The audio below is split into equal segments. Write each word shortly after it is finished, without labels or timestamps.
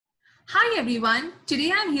Hi everyone,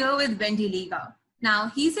 today I'm here with Wendy Liga.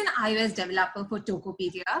 Now he's an iOS developer for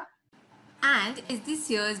Tokopedia and is this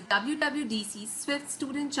year's WWDC Swift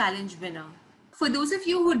Student Challenge winner. For those of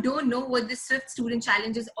you who don't know what the Swift Student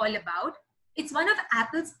Challenge is all about, it's one of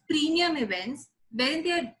Apple's premium events wherein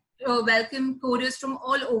they welcome coders from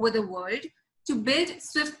all over the world to build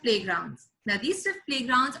Swift playgrounds. Now these Swift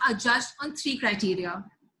playgrounds are judged on three criteria: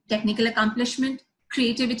 technical accomplishment,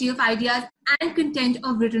 creativity of ideas, and content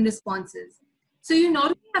of written responses. So you not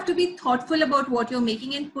only have to be thoughtful about what you're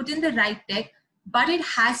making and put in the right tech, but it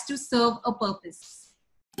has to serve a purpose.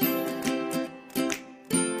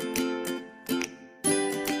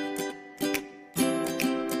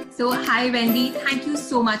 So hi Wendy, thank you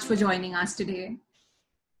so much for joining us today.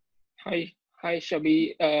 Hi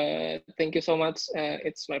Shabi. Thank you so much.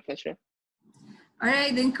 It's my pleasure. All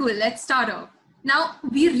right, then cool. Let's start off. Now,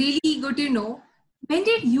 we're really eager to know, when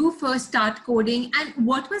did you first start coding and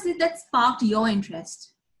what was it that sparked your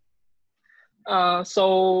interest?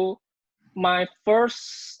 So my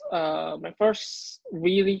first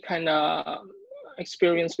really kind of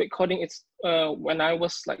experience with coding is when I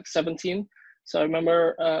was like 17. So I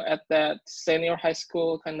remember at that senior high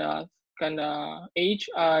school kind of age,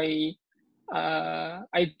 I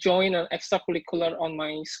joined an extracurricular on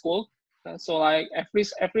my school. So like every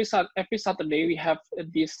Saturday we have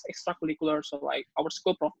this extracurricular. So like our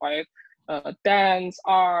school provide dance,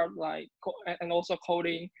 art, and also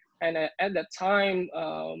coding. And at that time,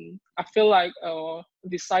 I feel like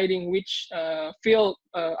deciding which field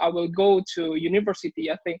I will go to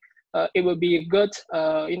university. I think it will be a good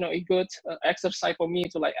exercise for me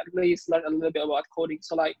to like at least learn a little bit about coding.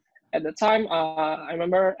 So like at the time, I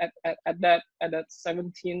remember at that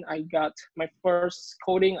 17, I got my first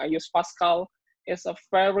coding. I used Pascal. It's a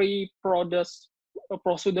very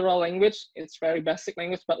procedural language. It's very basic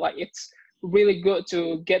language, but like it's really good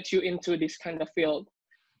to get you into this kind of field.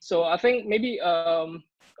 So I think maybe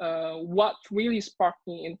what really sparked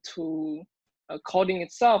me into coding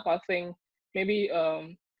itself, I think maybe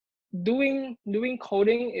doing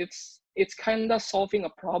coding, it's kind of solving a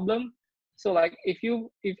problem. So like if you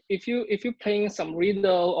playing some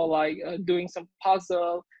riddle or like doing some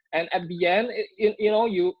puzzle, and at the end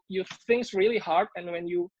you think really hard, and when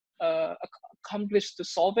you accomplish to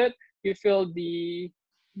solve it, you feel the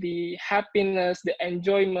happiness, the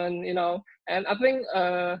enjoyment, and I think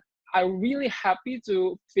I'm really happy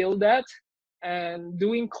to feel that. And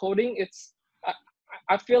doing coding,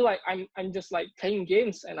 I feel like I'm just like playing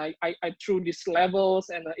games, and I through these levels,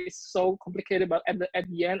 and it's so complicated, but at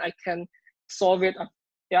the end I can solve it.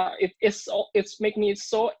 Yeah, it's make me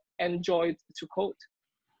so enjoyed to code.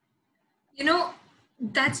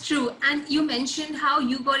 That's true. And you mentioned how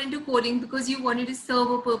you got into coding because you wanted to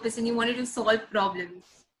serve a purpose and you wanted to solve problems.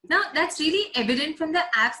 Now, that's really evident from the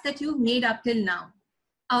apps that you've made up till now.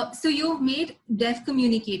 So you've made Dev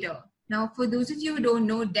Communicator. Now, for those of you who don't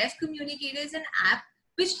know, Dev Communicator is an app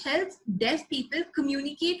which helps deaf people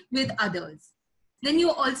communicate with others. Then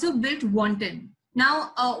you also built Wanton.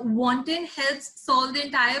 Now, Wanton helps solve the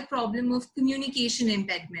entire problem of communication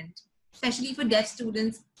impediment, especially for deaf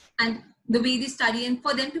students and the way they study, and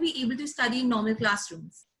for them to be able to study in normal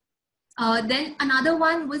classrooms. Then another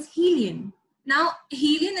one was Helion. Now,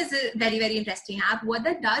 Helion is a very, very interesting app. What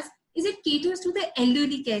that does is it caters to the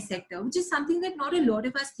elderly care sector, which is something that not a lot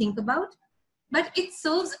of us think about, but it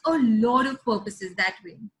serves a lot of purposes that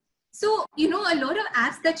way. So, a lot of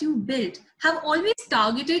apps that you built have always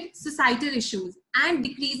targeted societal issues and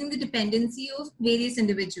decreasing the dependency of various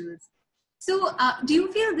individuals. So, do you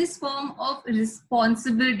feel this form of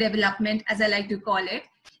responsible development, as I like to call it,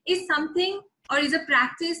 is something or is a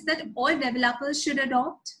practice that all developers should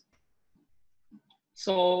adopt?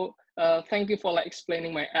 So, thank you for like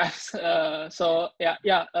explaining my apps. So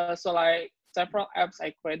like several apps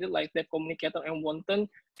I created, like Dev Communicator and Wanton,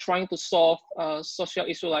 trying to solve social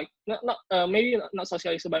issue, like maybe not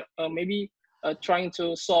social issue, but maybe trying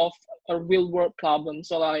to solve a real world problem.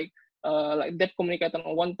 So like Dev Communicator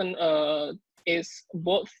and Wanton is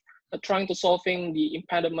both trying to solving the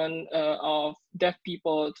impediment of deaf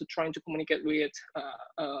people to trying to communicate with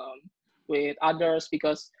others,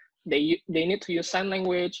 because they need to use sign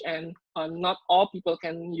language, and not all people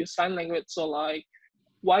can use sign language. So like,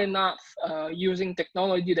 why not using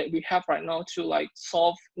technology that we have right now to like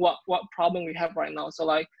solve what problem we have right now? So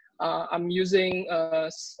like I'm using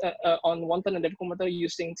on Wanton and Dev Communicator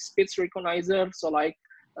using speech recognizer. So like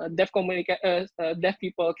deaf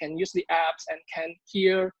people can use the apps and can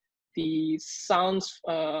hear the sounds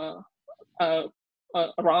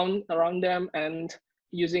around them, and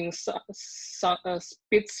using speech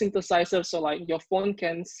synthesizer, so like your phone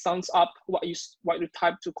can sounds up what you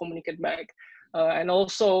type to communicate back. And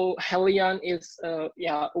also Helian is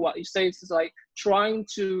what you say is like trying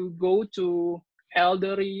to go to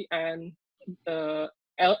elderly and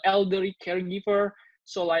elderly caregiver.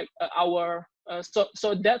 So like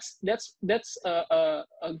so that's a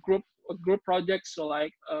group project. So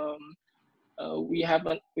like we have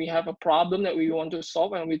a problem that we want to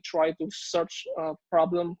solve, and we try to search a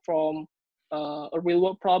problem from a real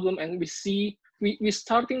world problem, and we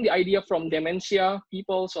starting the idea from dementia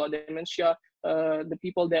people. So dementia, the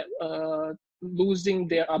people that losing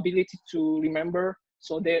their ability to remember,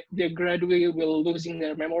 so they gradually will losing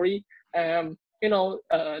their memory. This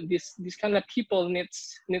kind of people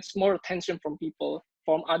needs more attention from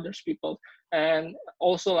others people, and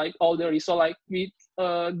also like older. So like the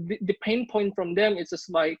pain point from them is just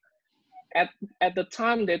like at the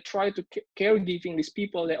time they try to caregiving these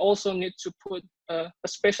people, they also need to put a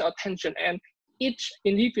special attention, and each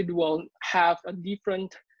individual have a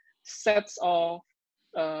different sets of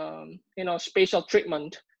special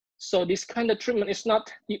treatment. So this kind of treatment is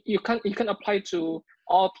not you can apply to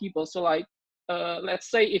all people. So like let's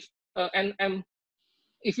say if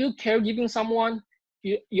if you're caregiving someone,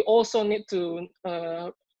 you also need to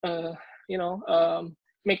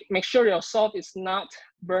make sure yourself is not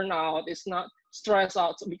burnout, is not stressed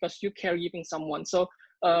out because you're caregiving someone. So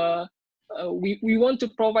we want to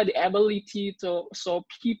provide the ability to so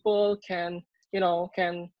people can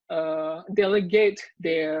delegate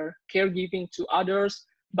their caregiving to others.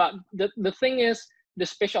 But the thing is, the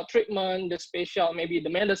special treatment, the special maybe the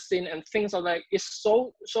medicine and things like that is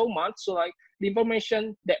so much. So like the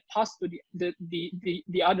information that pass to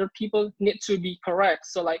the other people need to be correct.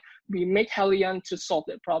 So like we make Helian to solve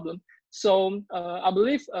that problem. So I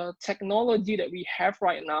believe technology that we have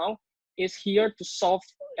right now is here to solve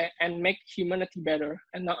and make humanity better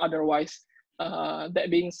and not otherwise. That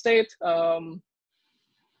being said,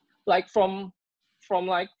 like from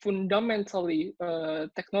like fundamentally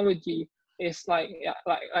technology is like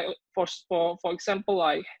for example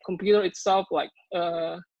like computer itself like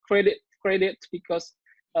credit because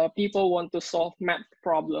people want to solve math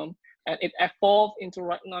problem, and it evolved into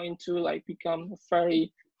right now into like become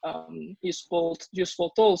very useful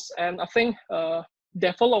tools. And I think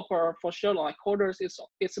developer for sure like coders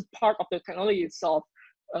it's a part of the technology itself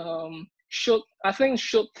should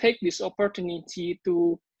take this opportunity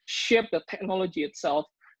to shape the technology itself.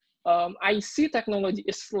 I see technology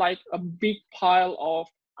is like a big pile of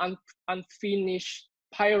unfinished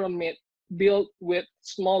pyramid built with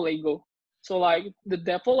small Lego. So like the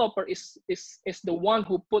developer is the one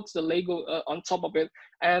who puts the Lego on top of it,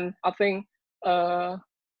 and I think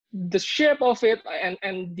the shape of it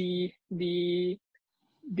and the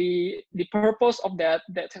purpose of that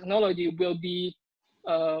technology will be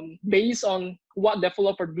based on what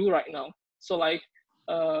developer do right now. So like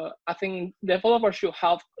I think developers should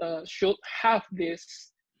have this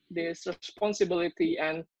responsibility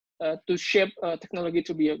and to shape technology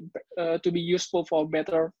to be useful for a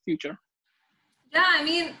better future. Yeah, I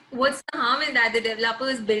mean, what's the harm in that? The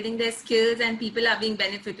developers building their skills and people are being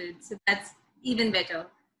benefited. So that's even better.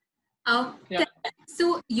 Yeah.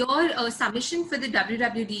 So your submission for the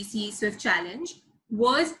WWDC Swift Challenge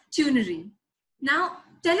was Tunery. Now,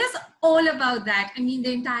 tell us all about that. I mean,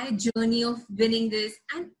 the entire journey of winning this,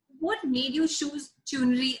 and what made you choose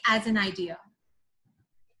Tunery as an idea?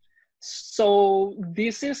 So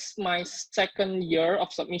this is my second year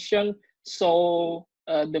of submission. So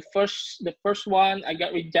the first one I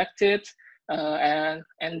got rejected, and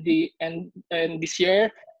this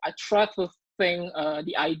year I tried to think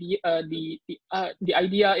the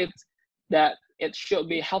idea is that it should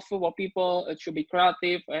be helpful for people, it should be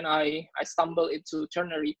creative, and I stumbled into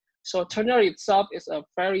Ternary. So Ternary itself is a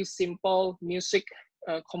very simple music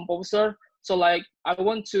composer. So like I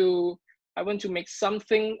want to make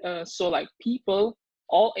something so like people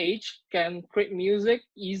all age can create music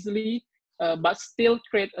easily, but still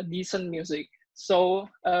create a decent music. So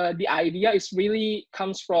the idea is really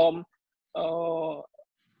comes from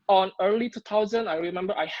on early 2000. I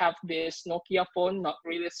remember I have this Nokia phone, not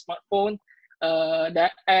really a smartphone.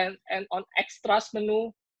 That and on extras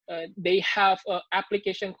menu, they have an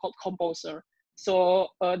application called Composer. So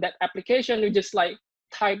that application you just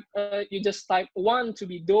type 1 to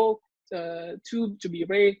be do, 2 to be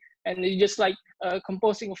re, and you just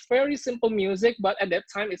composing very simple music. But at that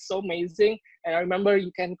time it's so amazing. And I remember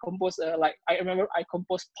you can compose I remember I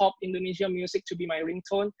composed pop Indonesia music to be my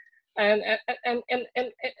ringtone, and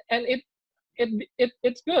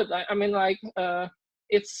it's good. I mean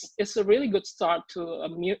it's a really good start to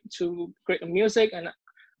create a music, and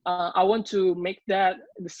I want to make that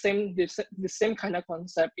the same kind of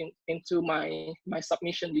concept into my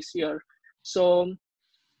submission this year. So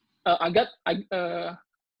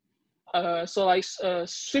so like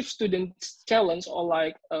Swift Students Challenge, or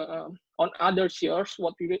like on other years,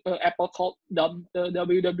 what Apple called the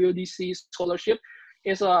WWDC Scholarship,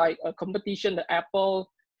 is like a competition that Apple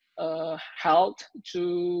held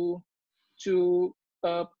to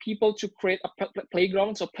people to create a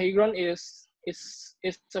playground. So playground is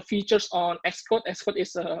a features on Xcode. Xcode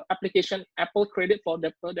is an application Apple created for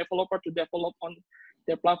the developer to develop on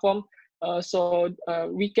their platform. So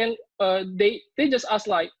we can they just ask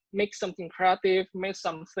like, make something creative, make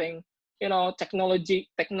something, you know,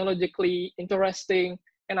 technologically interesting.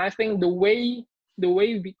 And I think the way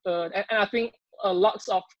we and I think lots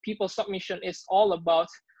of people's submission is all about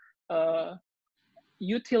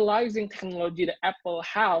utilizing technology that Apple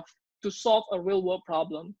have to solve a real world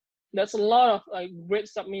problem. There's a lot of like great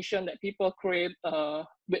submission that people create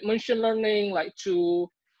with machine learning, like to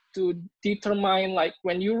determine, like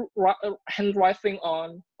when you handwriting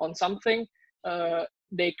on something,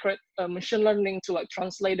 they create machine learning to like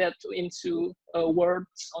translate that into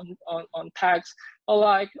words on text, or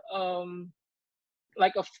like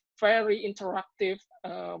a very interactive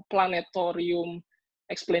planetarium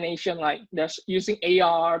explanation, like there's using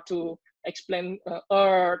AR to explain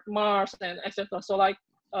Earth, Mars, and etc. So like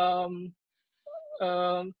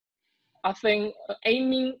I think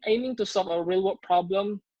aiming to solve a real world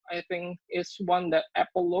problem, I think is one that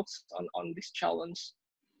Apple looks on this challenge.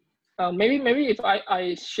 Maybe if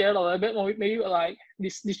I share a little bit more, maybe like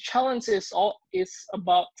this challenge is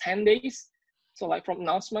about 10 days. So like from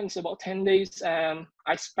announcement, it's about 10 days.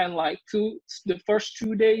 I spent like the first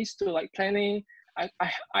 2 days to like planning.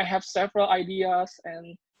 I have several ideas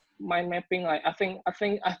and mind mapping. Like I think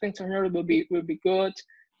Ternary will be good.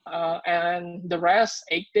 And the rest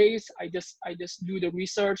 8 days, I just do the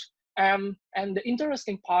research. And the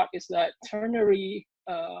interesting part is that Ternary,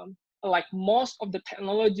 like most of the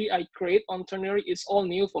technology I create on Ternary is all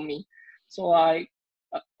new for me. So like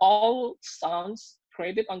all sounds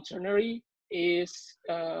created on Ternary is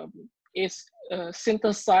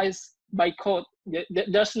synthesized by code.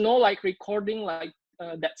 There's no like recording like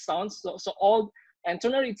that sounds. So all, and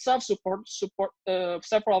Ternary itself support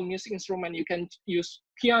several music instruments. You can use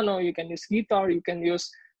piano, you can use guitar, you can use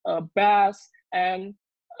bass, and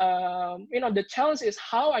you know, the challenge is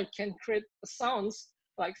how I can create sounds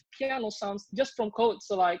like piano sounds just from code.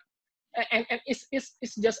 So like, and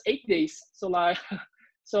it's just 8 days. So like,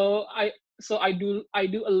 so I do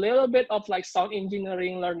a little bit of like sound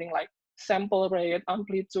engineering, learning like sample rate,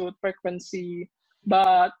 amplitude, frequency,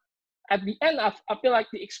 but at the end, I feel like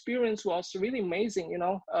the experience was really amazing, you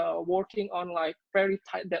know, working on like very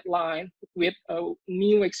tight deadline with a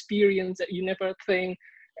new experience that you never think.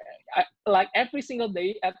 Like every single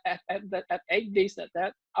day at 8 days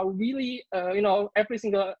that I really, you know, every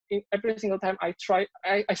single time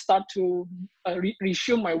I start to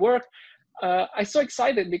resume my work, I'm so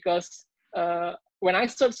excited because when I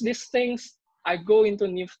search these things, I go into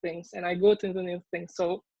new things and I go into new things.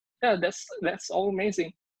 So yeah, that's all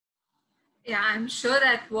amazing. Yeah, I'm sure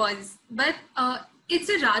that was, but it's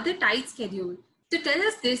a rather tight schedule. So tell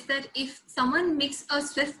us this, that if someone makes a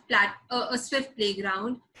Swift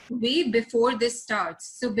playground way before this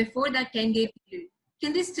starts, so before that 10-day period,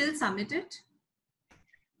 can they still submit it?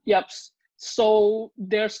 Yep. So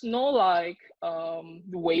there's no like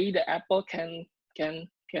way that Apple can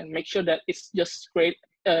make sure that it's just great.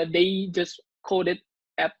 They just code it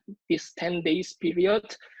at this 10 days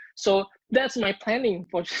period. So that's my planning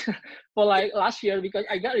for like last year, because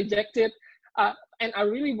I got rejected, and I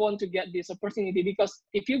really want to get this opportunity, because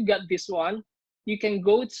if you get this one, you can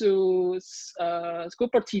go to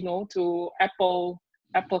Cupertino, to Apple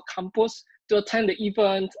campus, to attend the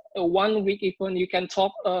event, a 1 week event. You can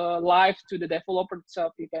talk live to the developer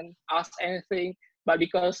itself. You can ask anything. But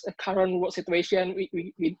because the current work situation,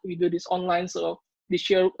 we do this online. So this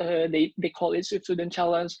year they call it Student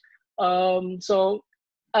Challenge. So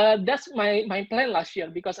that's my plan last year,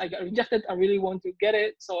 because I got rejected. I really want to get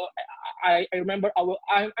it. So I remember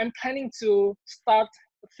I'm planning to start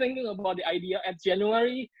thinking about the idea at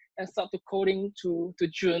January and start to coding to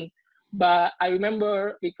June. But I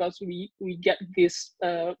remember, because we get this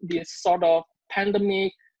sort of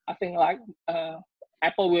pandemic, I think like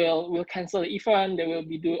Apple will cancel the event. They will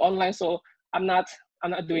be doing online. So I'm not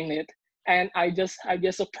doing it. And I just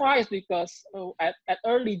surprised, because at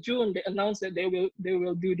early June they announced that they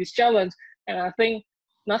will do this challenge, and I think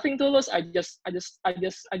nothing to lose. I just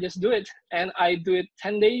do it, and I do it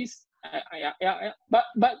 10 days. But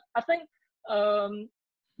I think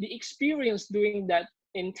the experience doing that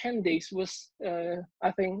in 10 days was,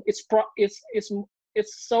 I think it's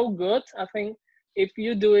so good. I think if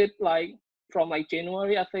you do it like from like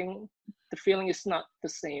January, I think the feeling is not the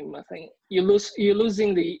same. I think you're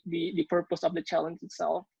losing the purpose of the challenge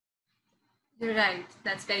itself. You're right.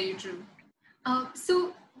 That's very true.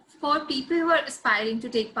 So for people who are aspiring to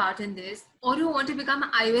take part in this or who want to become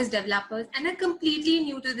iOS developers and are completely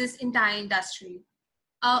new to this entire industry,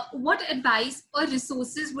 what advice or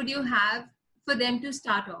resources would you have for them to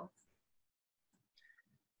start off?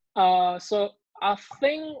 So I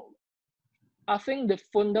think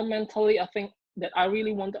that I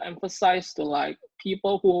really want to emphasize to like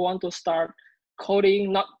people who want to start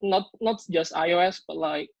coding, not just iOS, but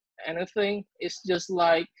like anything. It's just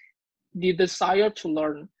like the desire to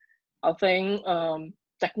learn. I think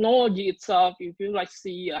technology itself, if you like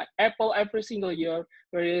see Apple every single year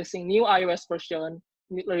releasing new iOS version,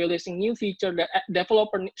 releasing new feature that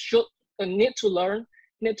developer should need to learn,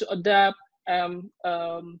 need to adapt.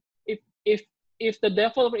 If the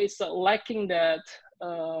developer is lacking that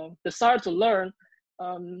desire to learn,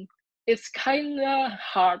 it's kind of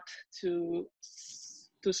hard to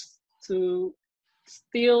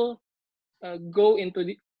still go into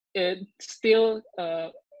the still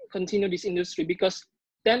continue this industry, because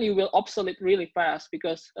then you will obsolete really fast,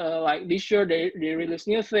 because like this year they release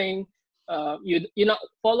new thing, you not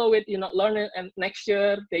follow it, you not learn it, and next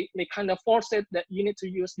year they kind of force it that you need to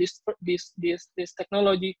use this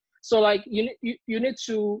technology. So like you need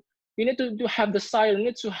to have desire, you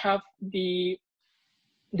need to have the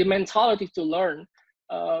mentality to learn,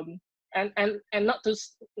 and not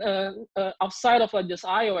just outside of just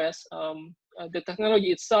iOS. The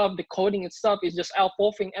technology itself, the coding itself is just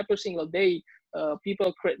evolving every single day.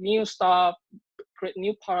 People create new stuff, create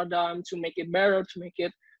new paradigm to make it better, to make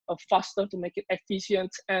it faster, to make it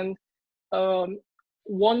efficient. And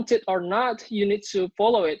want it or not, you need to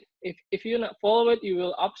follow it. If you not follow it, you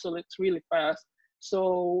will obsolete really fast.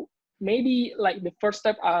 So maybe like the first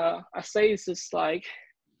step I say is just like,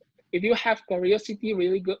 if you have curiosity,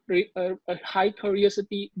 really good, a high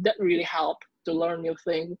curiosity, that really help to learn new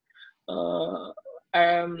things. After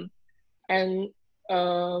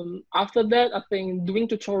that, I think doing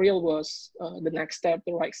tutorial was the next step,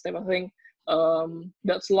 the right step. I think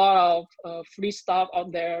there's a lot of free stuff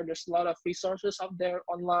out there. There's a lot of resources out there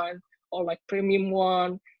online, or like premium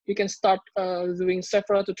one. You can start doing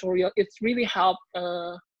several tutorials. It's really help,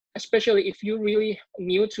 especially if you're really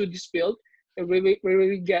new to this field. It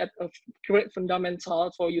really get a great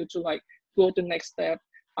fundamental for you to like go to the next step.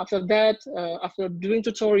 After that, after doing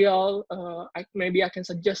tutorial, maybe I can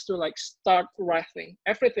suggest to like start writing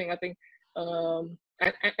everything. I think,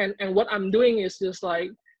 and what I'm doing is just like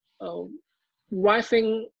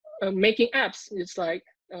writing, making apps. It's like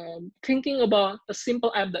thinking about a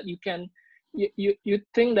simple app that you can, you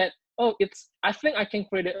think that, oh, I think I can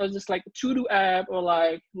create it, or just like a to-do app, or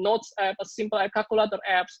like notes app, a simple app, calculator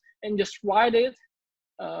apps, and just write it.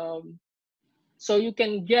 So you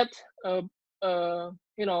can get a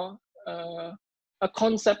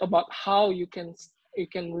concept about how you can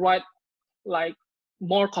write like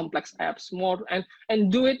more complex apps, more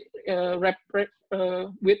and do it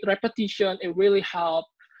with repetition. It really helps.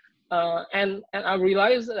 And I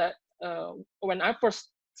realized that when I first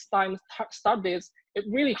time start this, it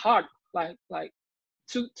really hard, like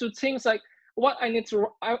to things like what I need to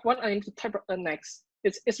type next.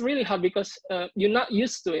 It's really hard because you're not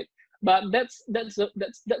used to it. But that's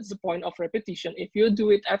the point of repetition. If you do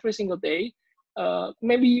it every single day,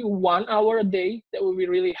 maybe 1 hour a day, that will be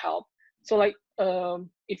really help. So like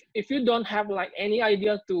if you don't have like any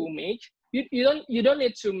idea to make, you don't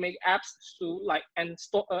need to make apps to like and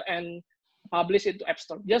store and publish it to App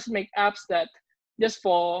Store. Just make apps that just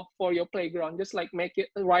for your playground. Just like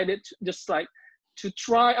write it, just like to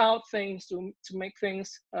try out things, to make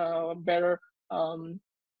things better.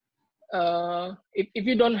 If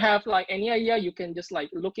you don't have like any idea, you can just like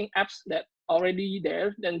looking apps that already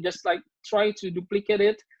there, then just like try to duplicate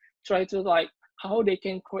it, try to like how they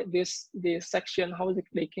can create this section, how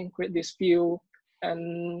they can create this view,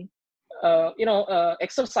 and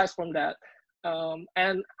exercise from that.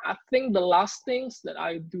 And I think the last things that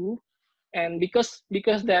I do, and because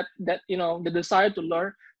that the desire to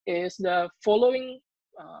learn, is the following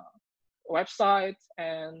websites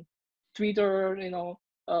and Twitter,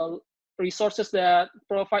 resources that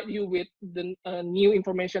provide you with the new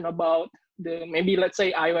information about maybe let's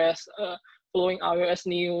say iOS, following iOS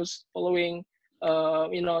news, following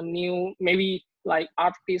new maybe like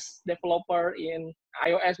artist developer in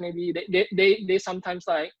iOS. Maybe they sometimes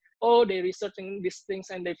like, oh, they researching these things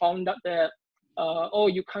and they found out that oh,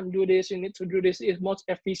 you can't do this, you need to do this, it's most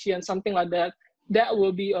efficient, something like that. that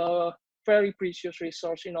will be a very precious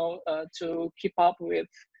resource, to keep up with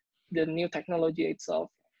the new technology itself.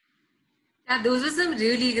 Yeah, those are some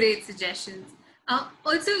really great suggestions.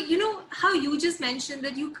 Also, you know how you just mentioned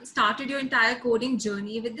that you started your entire coding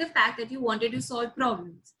journey with the fact that you wanted to solve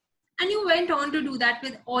problems. And you went on to do that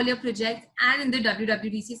with all your projects and in the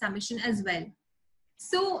WWDC submission as well.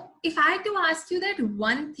 So, if I had to ask you that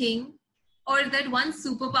one thing or that one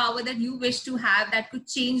superpower that you wish to have that could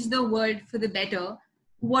change the world for the better,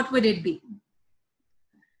 what would it be?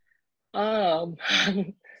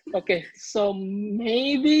 Okay, so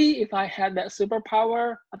maybe if I had that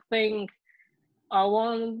superpower, I think I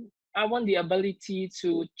want the ability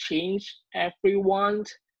to change everyone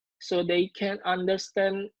so they can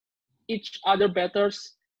understand each other better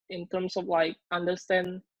in terms of like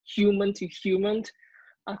understand human to human.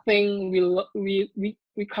 I think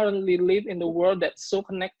we currently live in the world that's so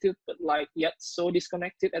connected but like yet so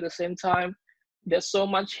disconnected at the same time. There's so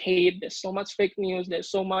much hate, there's so much fake news,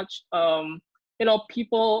 there's so much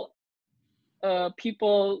people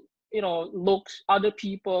look other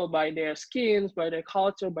people by their skins, by their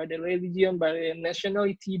culture, by their religion, by their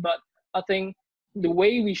nationality. But I think the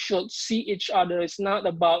way we should see each other is not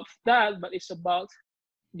about that, but it's about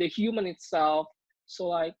the human itself. So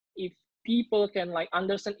like if people can like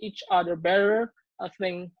understand each other better, I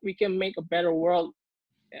think we can make a better world,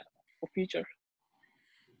 for future.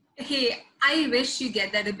 Hey, I wish you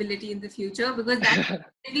get that ability in the future because that's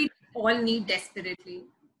really all need desperately.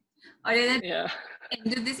 All right, at the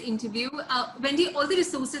end of this interview, Wendy, all the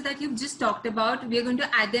resources that you've just talked about, we're going to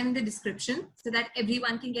add them in the description so that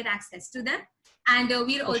everyone can get access to them. And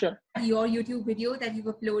we'll also have your YouTube video that you've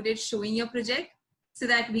uploaded showing your project so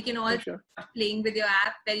that we can all start playing with your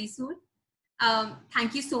app very soon.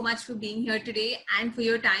 Thank you so much for being here today and for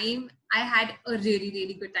your time. I had a really,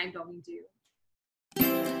 really good time talking to you.